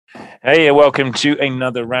Hey, and welcome to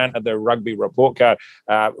another round of the Rugby Report Card.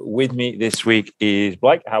 With me this week is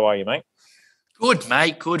Blake. How are you, mate? Good,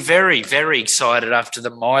 mate. Good. Very, very excited after the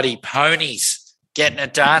mighty ponies getting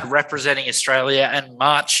it done, representing Australia and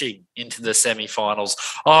marching into the semi-finals.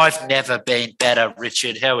 I've never been better,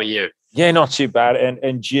 Richard. How are you? Yeah, not too bad.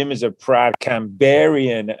 And Jim is a proud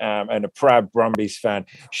Canberrian and a proud Brumbies fan.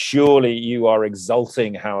 Surely you are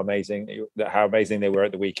exulting how amazing they were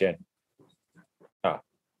at the weekend. Oh,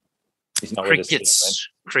 he's not with us.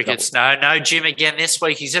 Crickets. No, Jim again this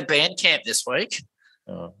week. He's at band camp this week.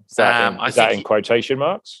 Oh, is that in quotation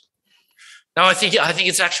marks? No, I think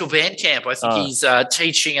it's actual band camp. I think he's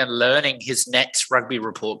teaching and learning his next Rugby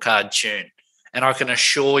Report Card tune. And I can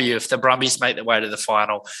assure you, if the Brumbies make their way to the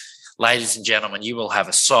final, ladies and gentlemen, you will have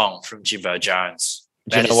a song from Jimbo Jones.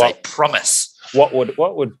 That is a promise. What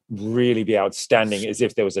would really be outstanding is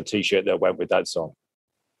if there was a T-shirt that went with that song.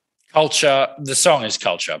 Culture. The song is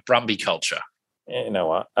culture. Brumby culture. You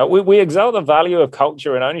know what? We exalt the value of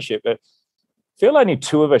culture and ownership, but I feel only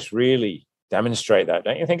two of us really demonstrate that,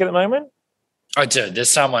 don't you think, at the moment? I do. There's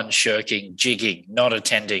someone shirking, jigging, not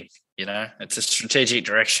attending. It's a strategic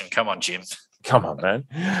direction. Come on, Jim. Come on, man.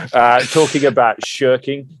 Talking about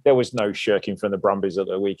shirking, there was no shirking from the Brumbies at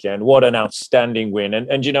the weekend. What an outstanding win.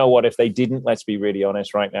 And you know what? If they didn't, let's be really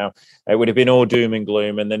honest right now, it would have been all doom and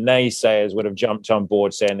gloom. And the naysayers would have jumped on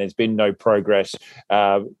board saying there's been no progress.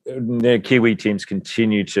 The Kiwi teams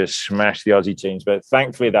continue to smash the Aussie teams. But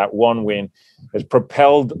thankfully, that one win has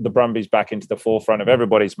propelled the Brumbies back into the forefront of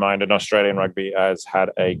everybody's mind. And Australian rugby has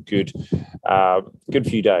had a good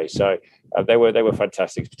few days. So they were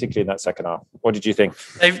fantastic, particularly in that second half. What did you think?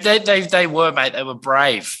 They were, mate. They were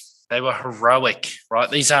brave. They were heroic, right?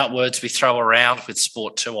 These aren't words we throw around with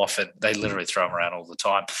sport too often. They literally throw them around all the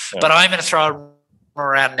time. Yeah. But I'm going to throw them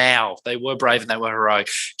around now. They were brave and they were heroic.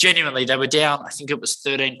 Genuinely, they were down, I think it was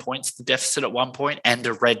 13 points, the deficit at one point, and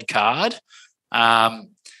a red card.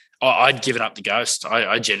 I'd given up the ghost.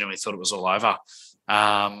 I genuinely thought it was all over.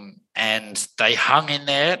 And they hung in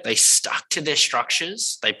there. They stuck to their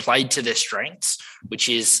structures. They played to their strengths, which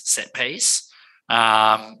is set piece.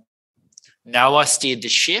 Noah steered the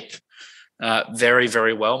ship very,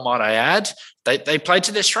 very well, might I add. They played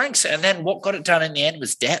to their strengths. And then what got it done in the end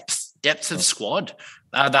was depth of squad.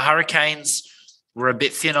 The Hurricanes were a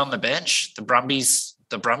bit thin on the bench. The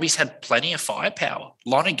Brumbies had plenty of firepower.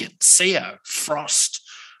 Lonergan, Seo, Frost,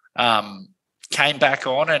 came back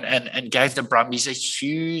on and gave the Brumbies a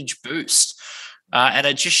huge boost. And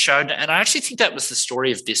it just showed, and I actually think that was the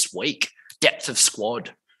story of this week, depth of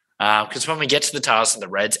squad. Because when we get to the Tars and the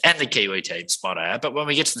Reds and the Kiwi teams, might I add, but when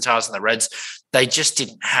we get to the Tars and the Reds, they just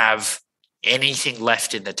didn't have anything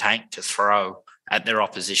left in the tank to throw at their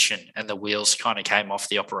opposition, and the wheels kind of came off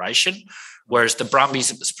the operation. Whereas the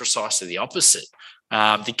Brumbies, it was precisely the opposite.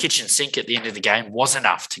 The kitchen sink at the end of the game was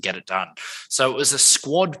enough to get it done. So it was a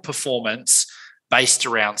squad performance based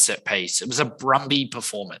around set piece. It was a Brumby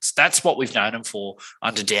performance. That's what we've known him for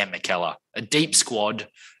under Dan McKellar. A deep squad,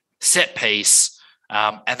 set piece,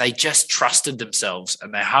 and they just trusted themselves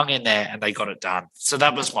and they hung in there and they got it done. So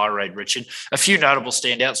that was my read, Richard. A few notable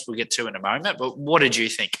standouts we'll get to in a moment, but what did you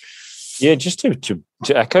think? Yeah, just to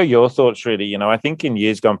echo your thoughts, really, I think in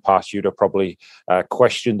years gone past, you'd have probably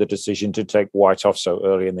questioned the decision to take White off so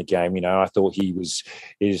early in the game. I thought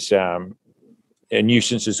his a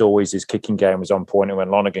nuisance as always. His kicking game was on point, and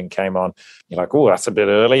when Lonergan came on, you're like, oh, that's a bit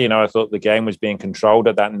early. I thought the game was being controlled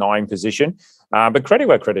at that 9 position. But credit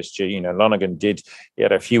where credit's due. Lonergan he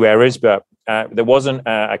had a few errors, but there wasn't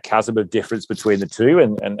a chasm of difference between the two,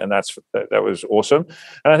 and that was awesome.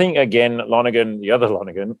 And I think again, the other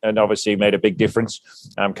Lonergan, and obviously made a big difference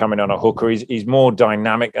coming on a hooker. He's more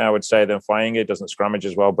dynamic, I would say, than Faianga. Doesn't scrummage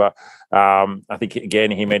as well, but I think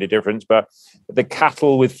again he made a difference. But the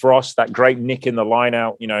cattle with Frost, that great nick in the line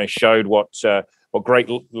out, showed what great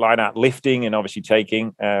line out lifting and obviously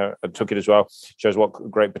taking took it as well, shows what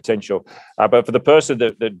great potential. But for the person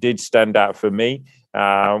that did stand out for me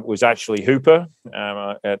was actually Hooper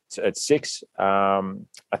at 6.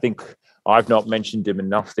 I think I've not mentioned him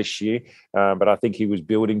enough this year, but I think he was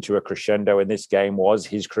building to a crescendo, and this game was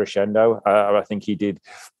his crescendo. I think he did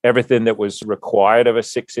everything that was required of a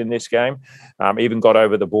 6 in this game. Even got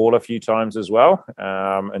over the ball a few times as well.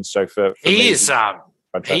 And so for he's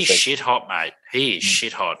shit hot, mate. He is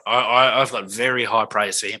shit hot. I've got very high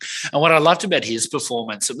praise for him. And what I loved about his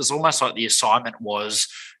performance, it was almost like the assignment was,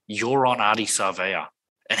 you're on Ardie Savea.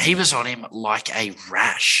 And he was on him like a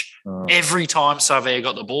rash every time Savea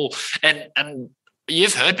got the ball. And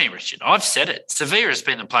you've heard me, Richard. I've said it. Savea has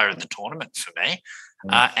been the player of the tournament for me.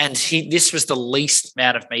 And this was the least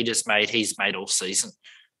amount of meters made he's made all season.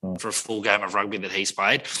 for a full game of rugby that he's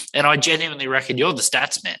played. And I genuinely reckon, you're the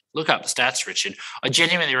stats man. Look up the stats, Richard. I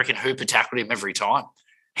genuinely reckon Hooper tackled him every time.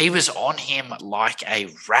 He was on him like a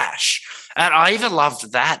rash. And I even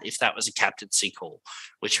loved that if that was a captaincy call,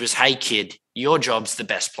 which was, hey, kid, your job's the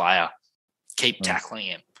best player. Keep tackling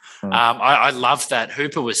him. I love that.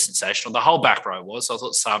 Hooper was sensational. The whole back row was. I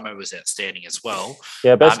thought Samu was outstanding as well.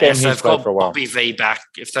 Yeah, best game he's played for a while.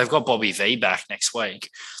 If they've got Bobby V back next week,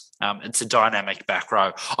 it's a dynamic back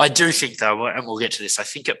row. I do think, though, and we'll get to this, I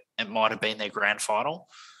think it might have been their grand final.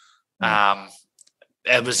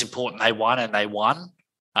 It was important they won, and they won,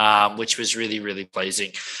 which was really, really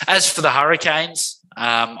pleasing. As for the Hurricanes,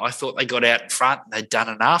 I thought they got out in front. They'd done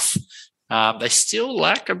enough. They still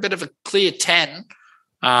lack a bit of a clear 10,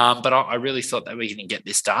 but I really thought that we were going to get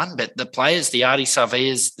this done. But the players, the Artie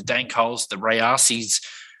Savias, the Dane Coles, the Ray Arceys,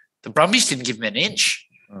 the Brumbies didn't give them an inch.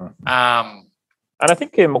 And I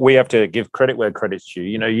think we have to give credit where credit's due.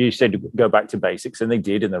 You know, you said to go back to basics, and they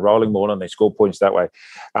did, and they're rolling more and they score points that way.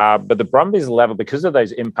 But the Brumbies level, because of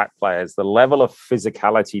those impact players, the level of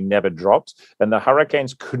physicality never dropped, and the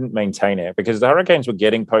Hurricanes couldn't maintain it because the Hurricanes were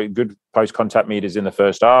getting good post-contact meters in the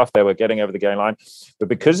first half. They were getting over the game line. But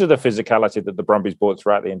because of the physicality that the Brumbies brought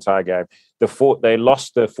throughout the entire game, they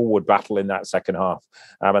lost the forward battle in that second half.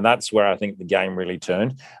 And that's where I think the game really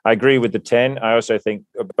turned. I agree with the 10. I also think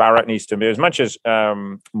Barrett needs to move. As much as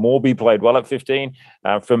Morby played well at 15,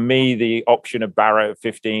 for me, the option of Barrett at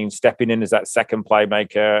 15, stepping in as that second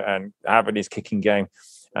playmaker and having his kicking game,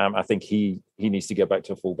 I think he needs to get back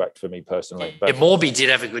to a fullback for me personally. But Morby did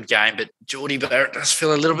have a good game, but Geordie Barrett does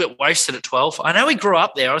feel a little bit wasted at 12. I know he grew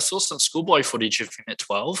up there. I saw some schoolboy footage of him at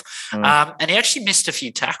 12, and he actually missed a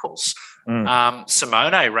few tackles.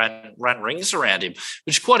 Simone ran rings around him,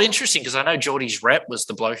 which is quite interesting because I know Geordie's rep was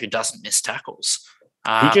the bloke who doesn't miss tackles.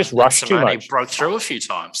 He just rushed too much. He broke through a few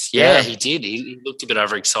times. Yeah, he did. He looked a bit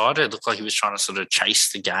overexcited. It looked like he was trying to sort of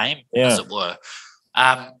chase the game, as it were.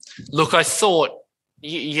 Look, I thought,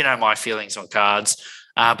 you know my feelings on cards,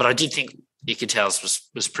 but I did think Ikitau's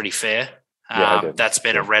was pretty fair. That's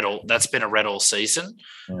been a red all season.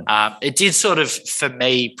 It did sort of, for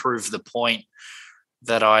me, prove the point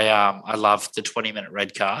that I love the 20-minute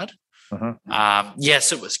red card.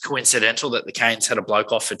 Yes, it was coincidental that the Canes had a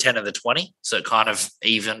bloke off for 10 of the 20, so it kind of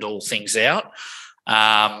evened all things out.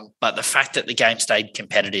 But the fact that the game stayed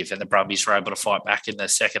competitive and the Brumbies were able to fight back in the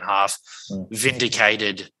second half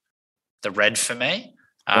vindicated the red for me,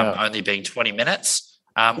 only being 20 minutes.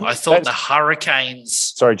 I thought the Hurricanes...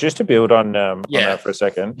 Sorry, just to build on that for a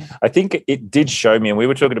second, I think it did show me, and we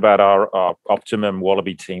were talking about our Optimum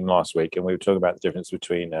Wallaby team last week, and we were talking about the difference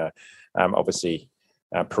between, obviously,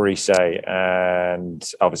 Parise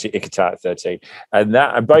and obviously Ikitau at 13.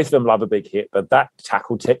 And both of them love a big hit, but that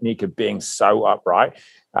tackle technique of being so upright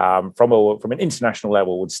from an international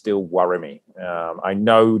level would still worry me. I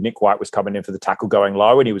know Nick White was coming in for the tackle going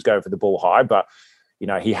low and he was going for the ball high, but you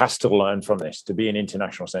know, he has to learn from this. To be an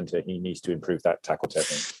international centre, he needs to improve that tackle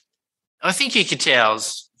technique. I think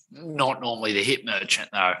Ikitau's not normally the hit merchant,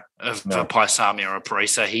 though, of Paisami or a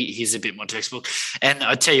Parisa. He's a bit more textbook. And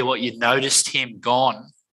I tell you what, you noticed him gone.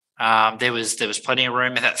 There was plenty of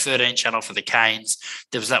room in that 13 channel for the Canes.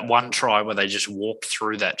 There was that one try where they just walked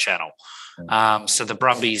through that channel. So the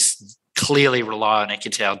Brumbies clearly rely on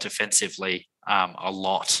Ikitau defensively a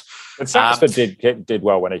lot. But Saxford did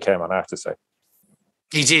well when he came on, I have to say.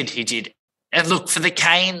 He did. And look, for the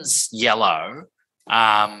Canes yellow,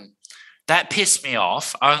 that pissed me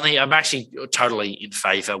off. Only I'm actually totally in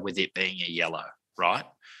favour with it being a yellow, right?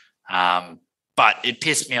 But it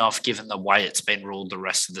pissed me off given the way it's been ruled the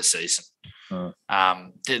rest of the season.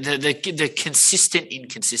 The consistent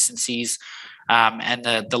inconsistencies and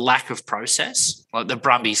the lack of process. Like the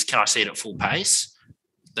Brumbies, can I see it at full pace?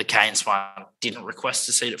 The Canes one didn't request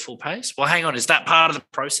to see it at full pace. Well, hang on, is that part of the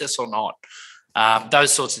process or not?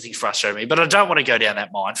 Those sorts of things frustrate me, but I don't want to go down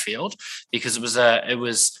that minefield because it was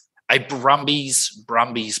a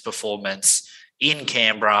Brumbies performance in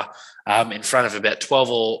Canberra in front of about 12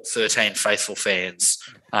 or 13 faithful fans,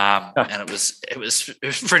 and it was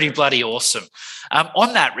pretty bloody awesome.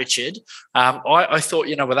 On that, Richard, I thought,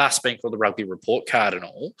 you know, with us being called the Rugby Report Card and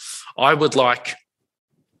all, I would like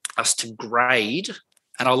us to grade.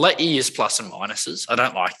 And I'll let you use plus and minuses. I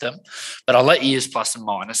don't like them, but I'll let you use plus and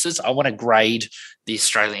minuses. I want to grade the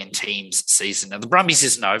Australian team's season. Now, the Brumbies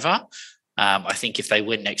isn't over. I think if they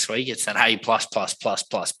win next week, it's an A+++++.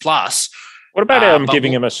 What about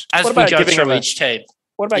giving them a? As we go through each team.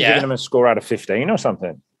 What about giving them a score out of 15 or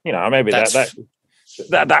something? You know, maybe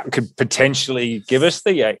that could potentially give us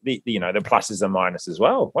the pluses and minuses as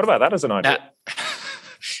well. What about that as an idea?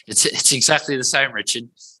 It's exactly the same, Richard.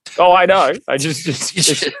 Oh, I know. I just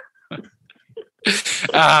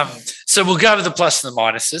So we'll go to the plus and the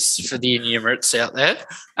minuses for the innumerates out there.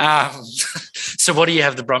 So what do you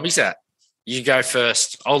have the Brumbies at? You go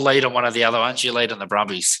first. I'll lead on one of the other ones. You lead on the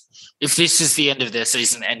Brumbies. If this is the end of their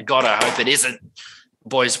season, and God, I hope it isn't,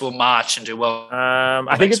 boys will march and do well.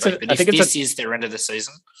 I think it's. This is their end of the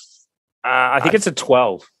season. I think it's a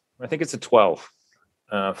 12. I think it's a 12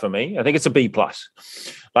 for me. I think it's a B plus.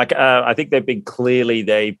 Like I think they've been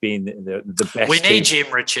the best. We need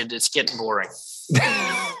Jim, Richard. It's getting boring.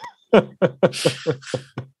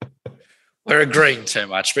 We're agreeing too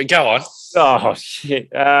much, but go on. Oh shit!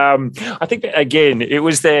 I think that, again, it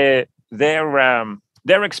was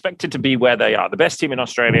they're expected to be where they are, the best team in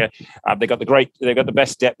Australia. They've got the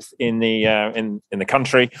best depth in the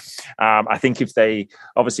country. I think if they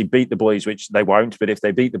obviously beat the Blues, which they won't, but if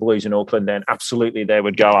they beat the Blues in Auckland, then absolutely they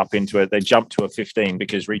would go up into it. They jump to a 15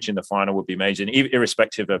 because reaching the final would be amazing,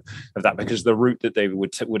 irrespective of that, because the route that they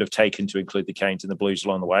would have taken to include the Canes and the Blues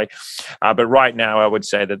along the way. But right now, I would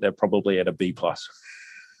say that they're probably at a B plus.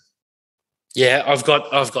 Yeah, I've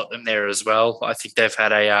got them there as well. I think they've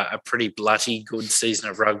had a pretty bloody good season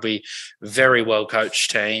of rugby. Very well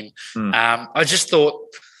coached team. I just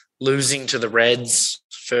thought losing to the Reds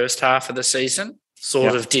first half of the season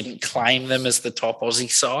sort of didn't claim them as the top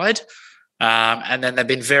Aussie side. And then they've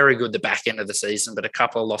been very good the back end of the season, but a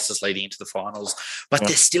couple of losses leading into the finals. But they're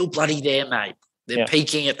still bloody there, mate. They're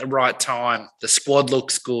peaking at the right time. The squad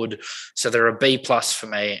looks good. So they're a B plus for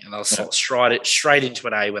me, and they'll straight into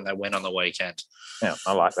an A when they win on the weekend. Yeah,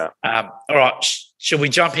 I like that. All right. Shall we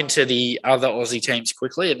jump into the other Aussie teams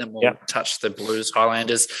quickly, and then we'll touch the Blues,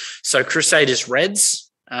 Highlanders. So Crusaders,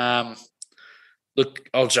 Reds. Look,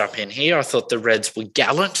 I'll jump in here. I thought the Reds were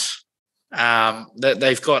gallant.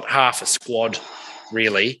 They've got half a squad,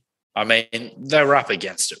 really. I mean, they were up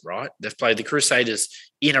against it, right? They've played the Crusaders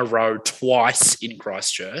in a row twice in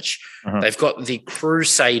Christchurch. They've got the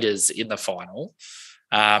Crusaders in the final.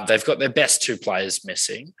 They've got their best two players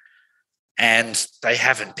missing. And they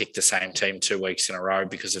haven't picked the same team 2 weeks in a row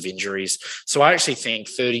because of injuries. So I actually think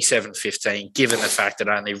 37-15, given the fact that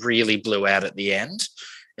only really blew out at the end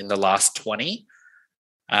in the last 20,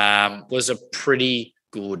 was a pretty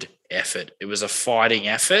good effort. It was a fighting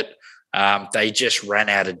effort. They just ran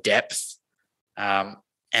out of depth. And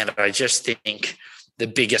I just think the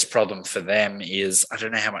biggest problem for them is, I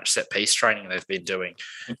don't know how much set-piece training they've been doing.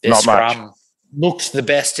 Their scrum looked the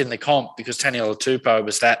best in the comp because Taniela Tupou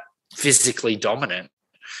was that physically dominant.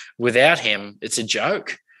 Without him, it's a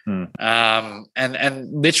joke.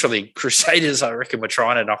 And literally, Crusaders, I reckon, were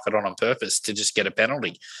trying to knock it on purpose to just get a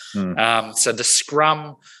penalty. So the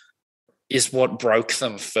scrum is what broke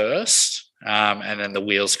them first. And then the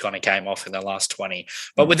wheels kind of came off in the last 20.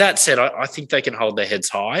 But with that said, I think they can hold their heads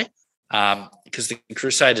high because the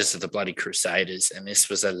Crusaders are the bloody Crusaders, and this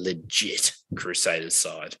was a legit Crusaders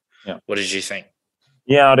side. Yeah. What did you think?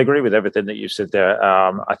 Yeah, I'd agree with everything that you said there.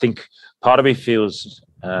 I think part of me feels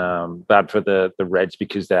bad for the Reds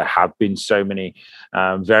because there have been so many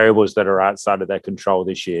variables that are outside of their control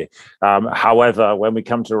this year. However, when we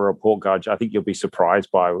come to a report card, I think you'll be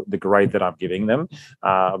surprised by the grade that I'm giving them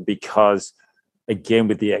because, again,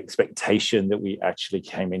 with the expectation that we actually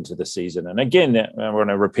came into the season. And again, I want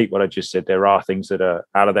to repeat what I just said. There are things that are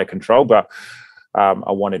out of their control, but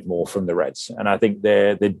I wanted more from the Reds. And I think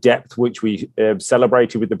the depth which we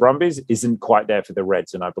celebrated with the Brumbies isn't quite there for the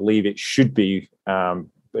Reds. And I believe it should be,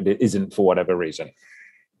 but it isn't for whatever reason.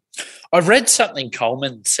 I read something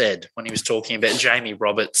Coleman said when he was talking about Jamie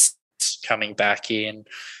Roberts coming back in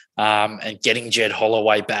and getting Jed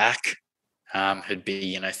Holloway back, who'd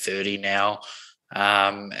be, 30 now,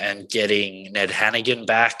 and getting Ned Hannigan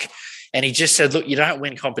back. And he just said, look, you don't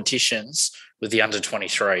win competitions with the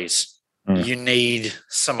under-23s. You need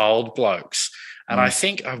some old blokes. And I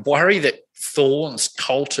think I worry that Thorn's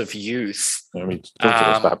cult of youth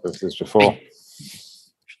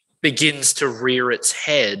begins to rear its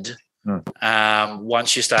head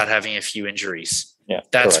once you start having a few injuries. Yeah,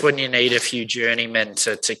 that's correct. When you need a few journeymen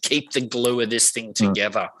to keep the glue of this thing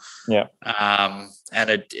together. Yeah.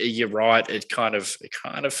 And you're right, it kind of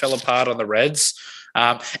fell apart on the Reds.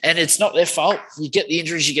 And it's not their fault. You get the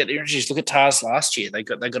injuries. Look at Tars last year. They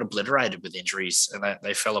got obliterated with injuries and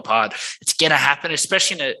they fell apart. It's going to happen,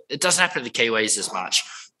 especially it doesn't happen to the Kiwis as much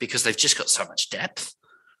because they've just got so much depth.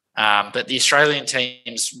 But the Australian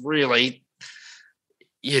teams, really,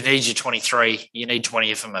 you need your 23. You need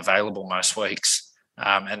 20 of them available most weeks.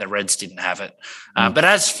 And the Reds didn't have it. But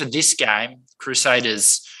as for this game,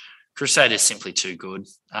 Crusaders simply too good.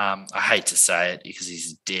 I hate to say it because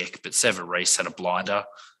he's a dick, but Sever Reece had a blinder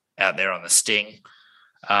out there on the sting.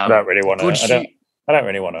 I don't really want to. I don't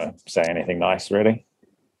really want to say anything nice, really.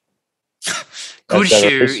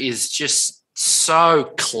 Goodhue is just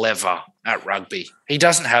so clever at rugby. He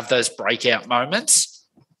doesn't have those breakout moments,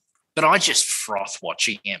 but I just froth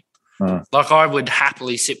watching him. Like, I would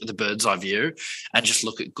happily sit with a bird's eye view and just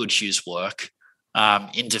look at Goodhue's work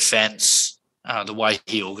in defence, the way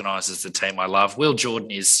he organises the team. I love. Will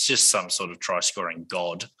Jordan is just some sort of try-scoring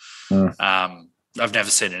god. I've never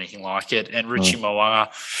seen anything like it. And Richie Mo'unga,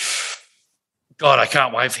 God, I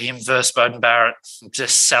can't wait for him versus Beauden Barrett. I'm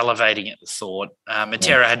just salivating at the thought.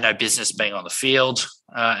 Matera had no business being on the field,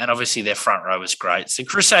 and obviously their front row was great. So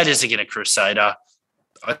Crusaders are going to Crusader.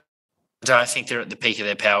 I don't think they're at the peak of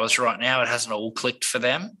their powers right now. It hasn't all clicked for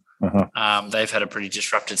them. They've had a pretty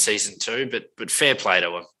disrupted season too, but fair play to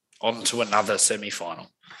them. On to another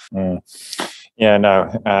semi-final. Yeah,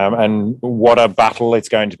 no. And what a battle it's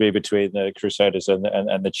going to be between the Crusaders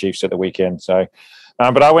and the Chiefs at the weekend. So,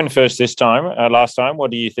 but I went first this time. Last time,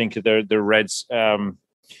 what do you think of the Reds' end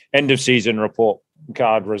of season report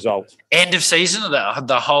card result? End of season,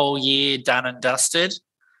 the whole year done and dusted.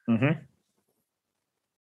 I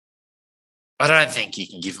don't think you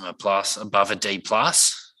can give them a plus above a D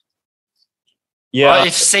plus. Yeah,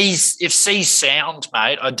 if C's sound,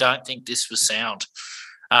 mate, I don't think this was sound.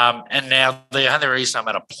 And now the only reason I'm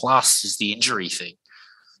at a plus is the injury thing.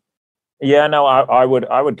 Yeah, no, I would.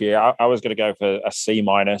 Yeah, I was going to go for a C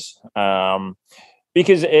minus.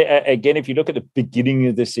 Because again, if you look at the beginning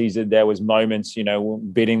of the season, there was moments,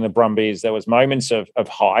 beating the Brumbies. There was moments of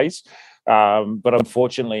highs. But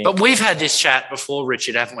unfortunately... But we've had this chat before,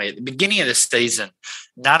 Richard, haven't we? At the beginning of the season,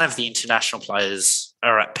 none of the international players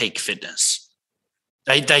are at peak fitness.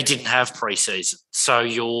 They didn't have pre-season. So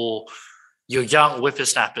your young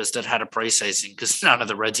whippersnappers that had a pre-season, because none of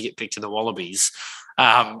the Reds get picked to the Wallabies,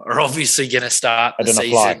 are obviously going to start the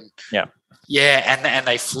season. Fly. Yeah. Yeah, and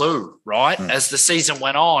they flew, right? As the season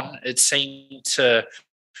went on, it seemed the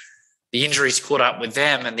injuries caught up with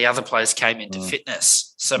them and the other players came into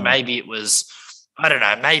fitness. So maybe it was, I don't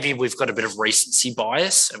know, maybe we've got a bit of recency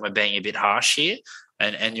bias and we're being a bit harsh here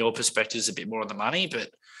and your perspective is a bit more on the money. But,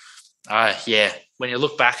 when you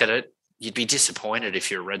look back at it, you'd be disappointed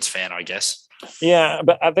if you're a Reds fan, I guess. Yeah,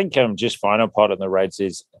 but I think just final part on the Reds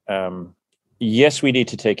is, yes, we need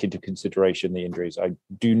to take into consideration the injuries. I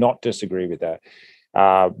do not disagree with that.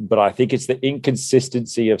 But I think it's the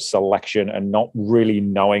inconsistency of selection and not really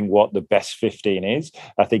knowing what the best 15 is,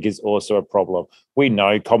 I think is also a problem. We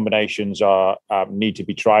know combinations need to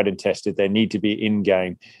be tried and tested. They need to be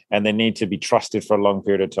in-game and they need to be trusted for a long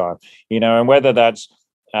period of time. And whether that's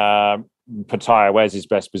Pataya, where's his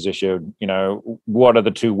best position? What are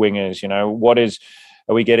the two wingers?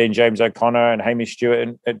 Are we getting James O'Connor and Hamish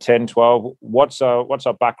Stewart at 10, 12? What's our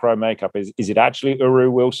back row makeup? Is it actually Uru,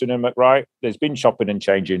 Wilson and McWright? There's been chopping and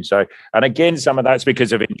changing. So, and again, some of that's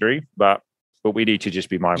because of injury, but we need to just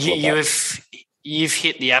be mindful of that. You've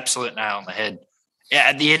hit the absolute nail on the head.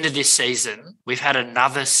 At the end of this season, we've had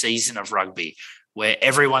another season of rugby where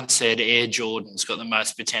everyone said Air Jordan's got the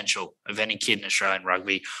most potential of any kid in Australian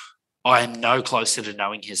rugby. I am no closer to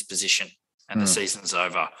knowing his position. And the season's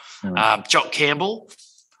over. Jock Campbell,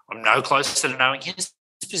 I'm no closer to knowing his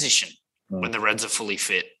position when the Reds are fully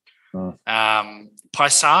fit.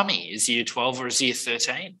 Paisami, is he year 12 or is he year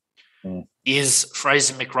 13? Is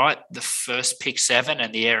Fraser McWright the first pick 7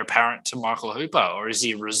 and the heir apparent to Michael Hooper, or is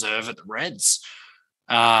he a reserve at the Reds?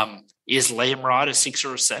 Is Liam Wright a 6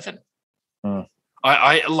 or a 7?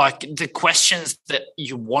 I like the questions that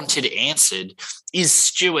you wanted answered. Is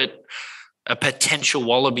Stewart a potential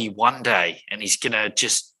Wallaby one day and he's going to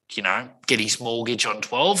just, get his mortgage on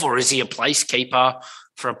 12, or is he a placekeeper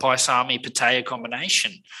for a Paisami-Pataya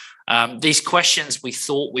combination? These questions we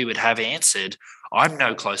thought we would have answered, I'm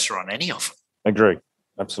no closer on any of them. Agree.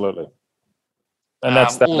 Absolutely. And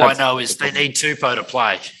all I know is they need Tupou to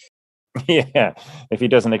play. Yeah, if he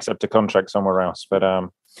doesn't accept a contract somewhere else. But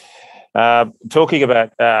talking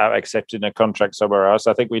about accepting a contract somewhere else,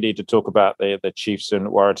 I think we need to talk about the Chiefs and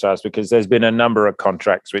Waratahs, because there's been a number of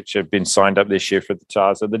contracts which have been signed up this year for the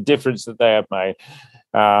Tars, and the difference that they have made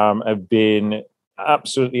have been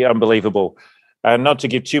absolutely unbelievable. And not to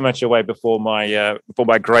give too much away before my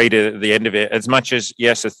grade at the end of it, as much as,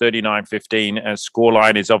 yes, a 39-15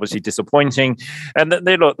 scoreline is obviously disappointing, and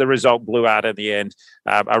the result blew out at the end.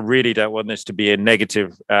 I really don't want this to be have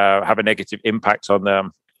a negative impact on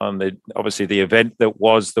them. On obviously the event that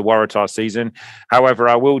was the Waratah season. However,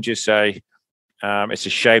 I will just say it's a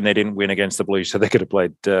shame they didn't win against the Blues, so they could have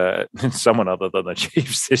played someone other than the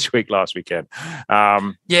Chiefs this week, last weekend.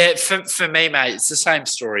 For me, mate, it's the same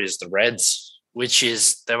story as the Reds, which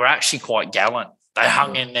is they were actually quite gallant. They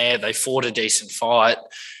hung in there, they fought a decent fight,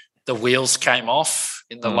 the wheels came off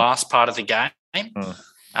in the last part of the game,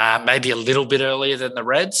 maybe a little bit earlier than the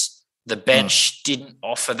Reds. The bench didn't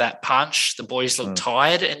offer that punch. The boys looked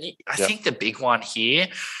tired. And I think the big one here,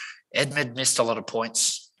 Edmed missed a lot of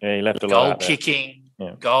points. Yeah, he left a lot out there.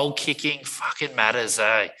 Goal kicking fucking matters,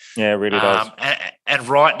 eh? Yeah, it really does. And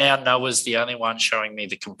right now, Noah's the only one showing me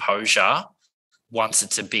the composure once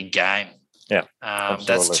it's a big game. Yeah,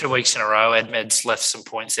 that's 2 weeks in a row. Edmed's left some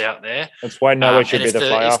points out there. That's why Noah should be the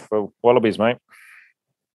playoff for Wallabies, mate.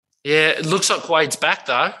 Yeah, it looks like Quade's back,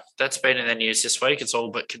 though. That's been in the news this week. It's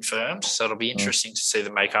all but confirmed. So it'll be interesting to see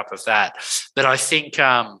the makeup of that. But I think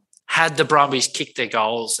had the Brumbies kicked their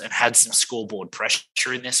goals and had some scoreboard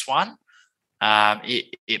pressure in this one,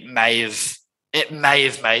 it may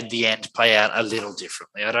have made the end play out a little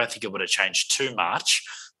differently. I don't think it would have changed too much.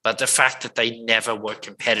 But the fact that they never were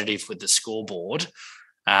competitive with the scoreboard,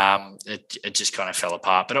 it just kind of fell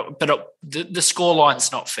apart. But the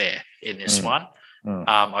scoreline's not fair in this one.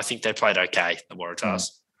 I think they played okay, the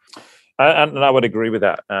Waratahs. And I would agree with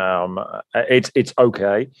that. It's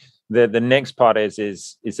okay. The next part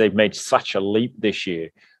is they've made such a leap this year.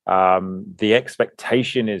 The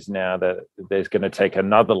expectation is now that there's going to take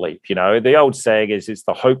another leap. You know, the old saying is it's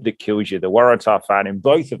the hope that kills you. The Waratah fan in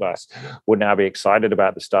both of us would now be excited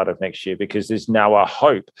about the start of next year because there's now a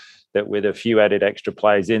hope that with a few added extra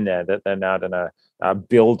players in there that they're now going to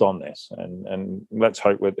build on this. And let's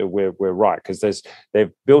hope we're right because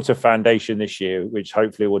they've built a foundation this year which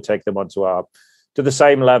hopefully will take them onto to the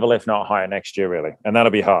same level, if not higher, next year, really. And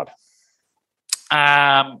that'll be hard.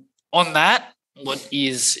 On that, what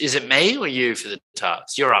is it me or you for the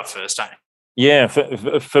Tars? You're up first, aren't you? Yeah,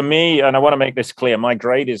 for me, and I want to make this clear, my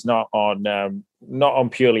grade is not on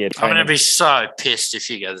purely attainment. I'm going to be so pissed if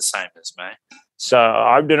you go the same as me. So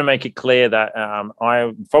I'm going to make it clear that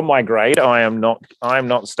from my grade, I am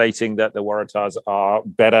not stating that the Waratahs are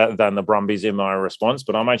better than the Brumbies in my response,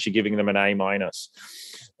 but I'm actually giving them an A-.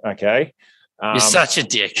 Okay, you're such a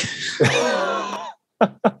dick.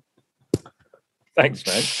 Thanks,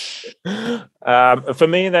 man. For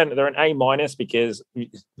me, then they're an A- because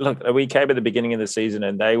look, we came at the beginning of the season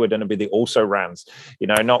and they were going to be the also-rans,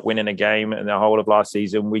 not winning a game in the whole of last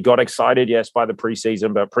season. We got excited, yes, by the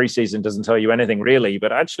preseason, but preseason doesn't tell you anything really.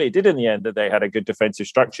 But actually, it did in the end that they had a good defensive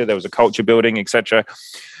structure. There was a culture building, etc.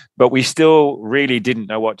 But we still really didn't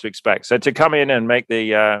know what to expect. So to come in and make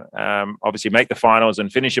obviously make the finals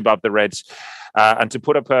and finish above the Reds, and to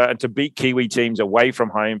put up and to beat Kiwi teams away from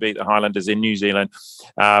home, beat the Highlanders in New Zealand,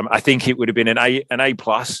 I think it would have been an A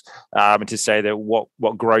plus to say that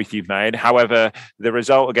what growth you've made. However, the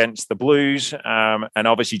result against the Blues and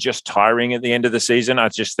obviously just tiring at the end of the season, I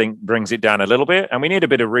just think brings it down a little bit. And we need a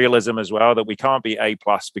bit of realism as well that we can't be A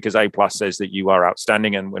plus because A plus says that you are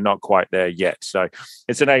outstanding and we're not quite there yet. So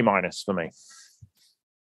it's an A- for me.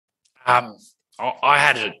 I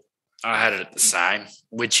had it at the same,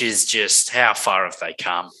 which is just how far have they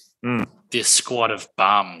come? This squad of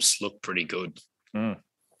bums look pretty good. It's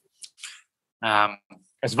I'm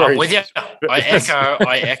with you. I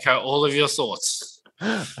echo all of your thoughts.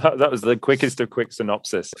 That was the quickest of quick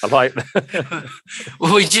synopsis. I like that.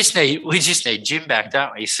 Well, we just need Jim back,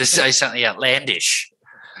 don't we? To say something outlandish.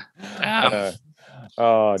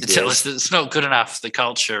 To tell us that it's not good enough, the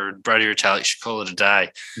culture, and Brodie Retallick should call it a day.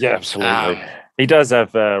 Yeah, absolutely. He does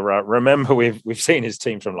have. Remember, we've seen his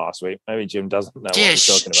team from last week. Maybe Jim doesn't know what he's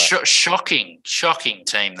talking about. Shocking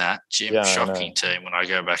team that Jim. Yeah, shocking team. When I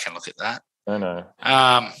go back and look at that, I know.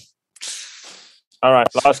 All right,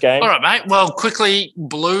 last game. All right, mate. Well, quickly,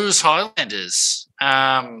 Blues Highlanders.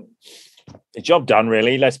 Job done,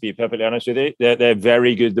 really. Let's be perfectly honest with you. They're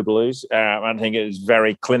very good, the Blues. I think it is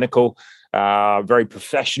very clinical. Very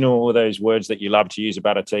professional, all those words that you love to use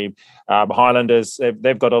about a team. Highlanders,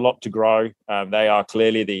 they've got a lot to grow. They are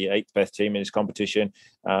clearly the 8th best team in this competition.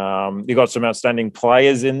 You've got some outstanding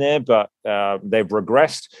players in there, but they've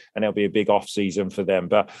regressed and it'll be a big off season for them.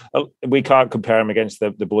 But we can't compare them against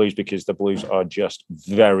the Blues because the Blues are just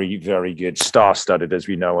very, very good, star-studded, as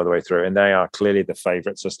we know all the way through. And they are clearly the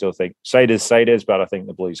favourites. I still think Saders, but I think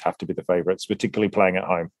the Blues have to be the favourites, particularly playing at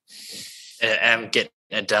home. And get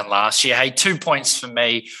it done last year. Hey, 2 points for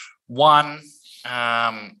me. One,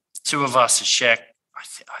 two of us are Shaq.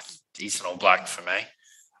 He's an All Black for me.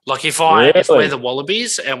 Like if we're the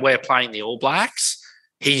Wallabies and we're playing the All Blacks,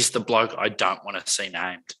 he's the bloke I don't want to see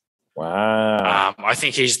named. Wow. I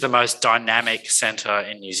think he's the most dynamic centre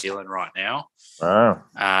in New Zealand right now. Wow.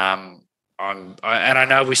 And I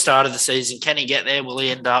know we started the season. Can he get there? Will he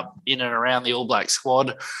end up in and around the All Black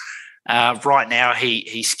squad? Right now,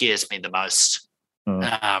 he scares me the most.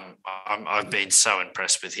 I've been so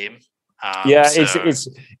impressed with him.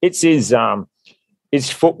 It's his his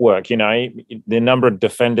footwork, the number of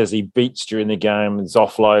defenders he beats during the game, his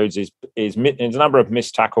offloads, his number of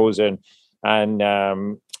missed tackles and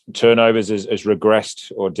turnovers has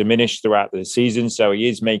regressed or diminished throughout the season. So he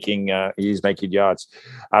is making yards.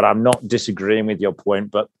 And I'm not disagreeing with your point,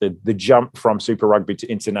 but the jump from Super Rugby to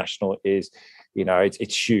international is,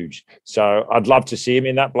 it's huge. So I'd love to see him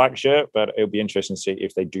in that black shirt, but it'll be interesting to see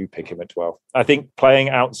if they do pick him at 12. I think playing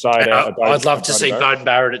outside. I'd love to see Beauden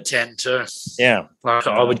Barrett at 10 too. Yeah.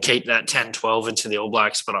 I would keep that 10-12 into the All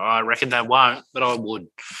Blacks, but I reckon they won't, but I would.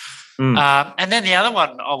 And then the other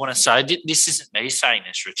one I want to say, this isn't me saying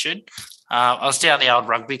this, Richard. I was down the old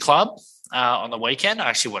rugby club on the weekend. I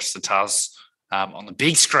actually watched the Tars on the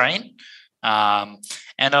big screen. And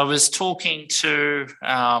I was talking to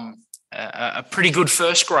a pretty good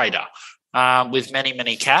first grader with many,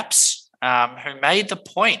 many caps who made the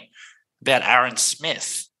point about Aaron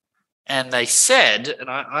Smith. And they said, and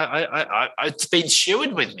I it's been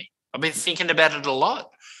stewing with me. I've been thinking about it a lot,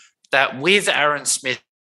 that with Aaron Smith,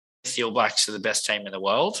 the All Blacks are the best team in the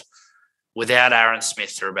world. Without Aaron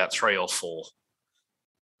Smith, they're about 3 or 4.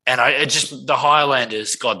 And the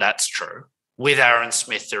Highlanders, God, that's true. With Aaron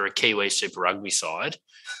Smith, they're a Kiwi Super Rugby side.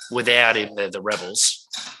 Without him, they're the Rebels.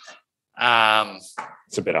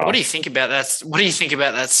 It's a bit odd. What do you think about that? What do you think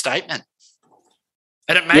about that statement?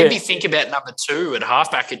 And it made me think about number 2 at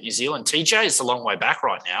halfback at New Zealand. TJ is a long way back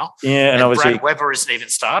right now. Yeah, and obviously Brad Weber isn't even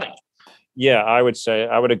starting. Yeah, I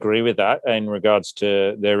would agree with that in regards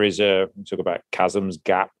to there is talk about chasms,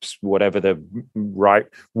 gaps, whatever the right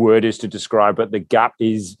word is to describe, but the gap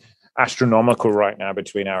is astronomical right now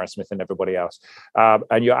between Aaron Smith and everybody else.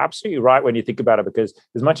 And you're absolutely right when you think about it, because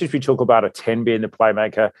as much as we talk about a 10 being the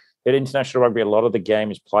playmaker, in international rugby, a lot of the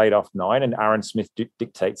game is played off 9, and Aaron Smith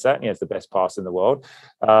dictates that, and he has the best pass in the world.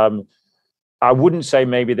 I wouldn't say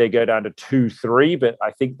maybe they go down to 2-3, but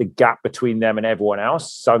I think the gap between them and everyone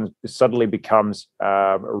else suddenly becomes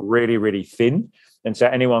really, really thin. And so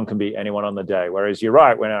anyone can beat anyone on the day. Whereas you're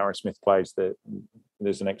right, when Aaron Smith plays,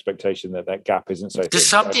 there's an expectation that gap isn't so thin. There's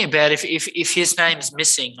something about if his name's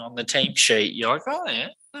missing on the team sheet, you're like, oh, yeah,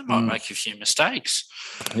 they might make a few mistakes.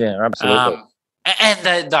 Yeah, absolutely.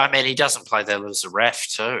 And he doesn't play there as a ref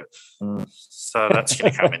too. So that's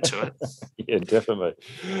going to come into it. Yeah, definitely.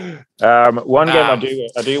 One game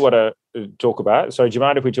I do want to talk about. So do you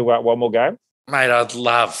mind if we talk about one more game? Mate, I'd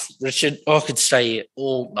love. Richard, I could stay here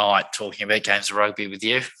all night talking about games of rugby with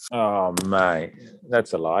you. Oh, mate,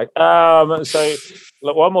 that's a lie. So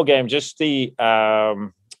look, one more game, just the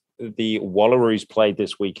Wallaroos played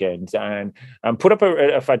this weekend and put up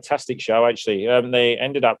a fantastic show, actually. They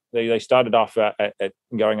ended up, they started off at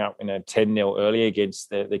going up in a 10-0 early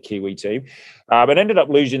against the Kiwi team, but ended up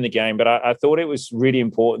losing the game. But I thought it was really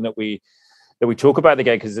important that we talk about the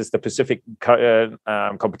game, because it's the Pacific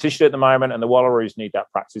competition at the moment, and the Wallaroos need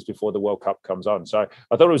that practice before the World Cup comes on. So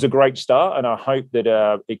I thought it was a great start, and I hope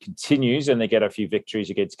that it continues and they get a few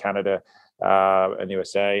victories against Canada and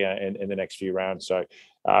USA in the next few rounds. So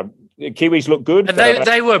the Kiwis look good. And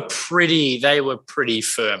they were pretty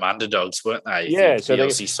firm underdogs, weren't they? Yeah, so the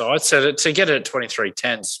Aussie side. So to get it at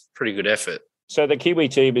 23-10 is pretty good effort. So the Kiwi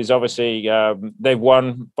team is obviously they've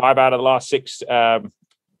won 5 out of the last 6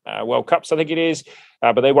 World Cups, I think it is,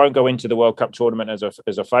 but they won't go into the World Cup tournament as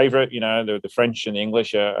a favourite. The French and the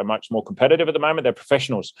English are much more competitive at the moment. They're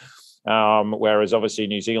professionals, whereas obviously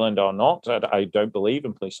New Zealand are not. I don't believe,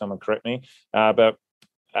 and please someone correct me. But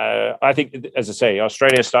I think, as I say,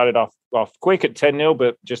 Australia started off quick at 10-0,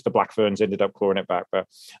 but just the Black Ferns ended up clawing it back. But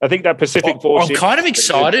I think that Pacific Force. I'm kind of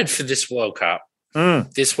excited for this World Cup.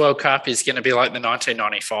 This World Cup is going to be like the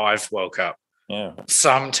 1995 World Cup. Yeah,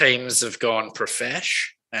 some teams have gone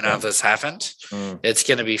profesh and others haven't. It's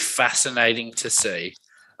going to be fascinating to see.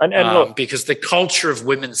 And look, because the culture of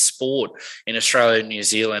women's sport in Australia and New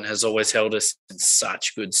Zealand has always held us in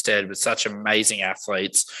such good stead with such amazing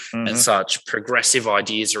athletes and such progressive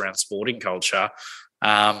ideas around sporting culture.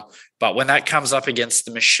 But when that comes up against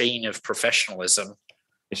the machine of professionalism,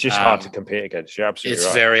 it's just hard to compete against. You're absolutely right.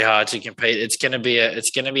 It's very hard to compete. It's going to be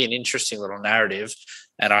an interesting little narrative,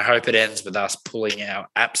 and I hope it ends with us pulling our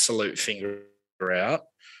absolute finger out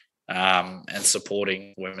and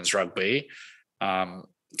supporting women's rugby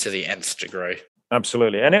to the nth degree.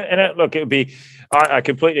 Absolutely. And it look, it would be, I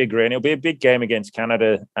completely agree. And it'll be a big game against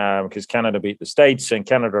Canada because Canada beat the States, and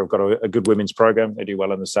Canada have got a good women's program. They do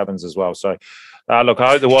well in the sevens as well. So, look,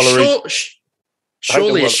 I hope the Wallaroos.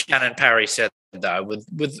 Surely, as Shannon Parry said, though,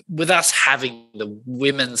 with us having the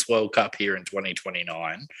Women's World Cup here in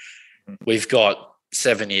 2029, we've got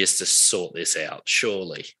 7 years to sort this out.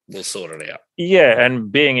 Surely we'll sort it out. Yeah, and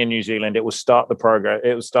being in New Zealand, it will start the program.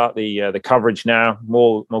 It will start the coverage now.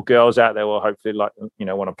 More girls out there will hopefully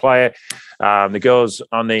want to play it. The girls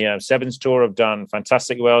on the Sevens tour have done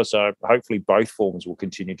fantastic well. So hopefully both forms will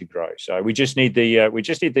continue to grow. So we just need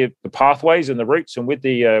the pathways and the routes, and with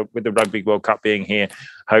the Rugby World Cup being here,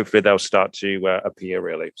 hopefully they'll start to appear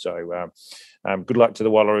really. So good luck to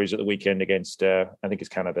the Wallaroos at the weekend against I think it's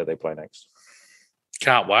Canada they play next.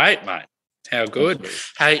 Can't wait, mate. How good.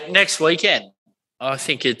 Hey, next weekend, I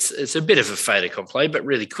think it's a bit of a fait accompli, but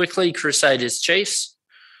really quickly, Crusaders Chiefs.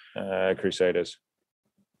 Crusaders.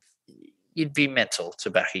 You'd be mental to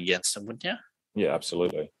back against them, wouldn't you? Yeah,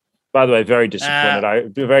 absolutely. By the way, very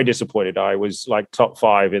disappointed. I was like top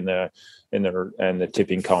 5 in the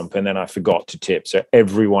tipping comp, and then I forgot to tip. So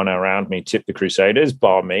everyone around me tipped the Crusaders,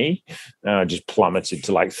 bar me. Just plummeted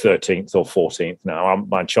to like 13th or 14th now.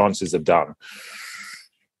 My chances are done.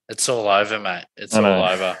 It's all over, mate. It's all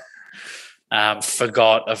over.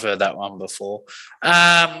 Forgot I've heard that one before.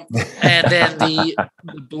 And then the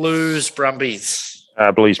Blues Brumbies.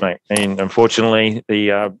 Blues, mate. And unfortunately,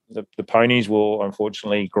 the ponies will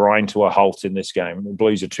unfortunately grind to a halt in this game. The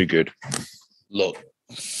Blues are too good. Look,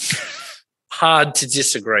 hard to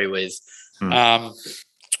disagree with.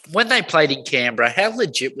 When they played in Canberra, how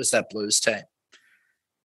legit was that Blues team?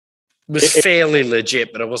 It was fairly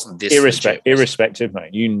legit, but it wasn't this legit. Irrespective,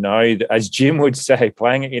 mate. You know, as Jim would say,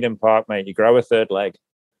 playing at Eden Park, mate, you grow a third leg.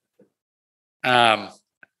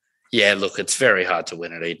 Yeah, look, it's very hard to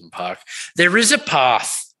win at Eden Park. There is a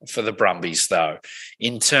path for the Brumbies, though,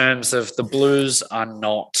 in terms of the Blues are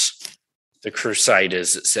not the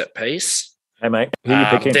Crusaders at set piece. Hey, mate, who are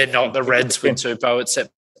you picking? They're not the Reds with Tupou at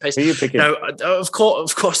set piece. Who are you picking? No, of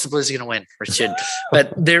course the Blues are going to win, Richard.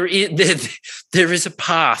 But there is a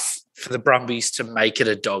path for the Brumbies to make it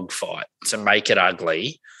a dogfight, to make it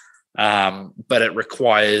ugly. But it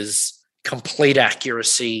requires complete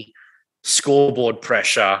accuracy, scoreboard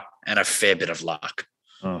pressure, and a fair bit of luck.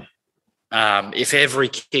 If every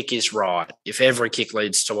kick is right, if every kick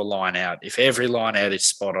leads to a line out, if every line out is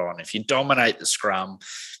spot on, if you dominate the scrum,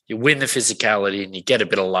 you win the physicality and you get a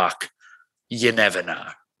bit of luck, you never know.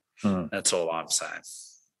 That's all I'm saying.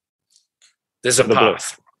 There's a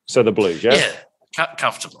path. So the Blues, yeah? Yeah,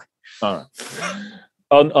 comfortably. All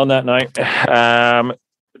right. On that note,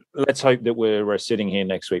 let's hope that we're sitting here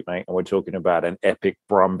next week, mate, and we're talking about an epic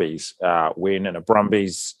Brumbies win and a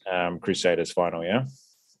Brumbies Crusaders final, yeah?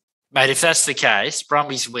 Mate, if that's the case,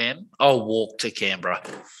 Brumbies win, I'll walk to Canberra.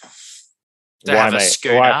 They Why, have a mate?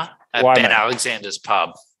 schooner at Why, Ben mate? Alexander's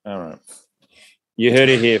pub. All right. You heard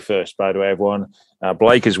it here first, by the way, everyone.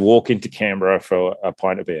 Blake is walking to Canberra for a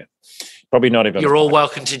pint of beer. Probably not even. You're all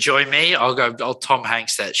welcome to join me. I'll Tom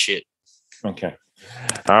Hanks that shit. Okay.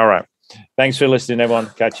 All right. Thanks for listening, everyone.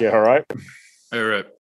 Catch you. All right. All right.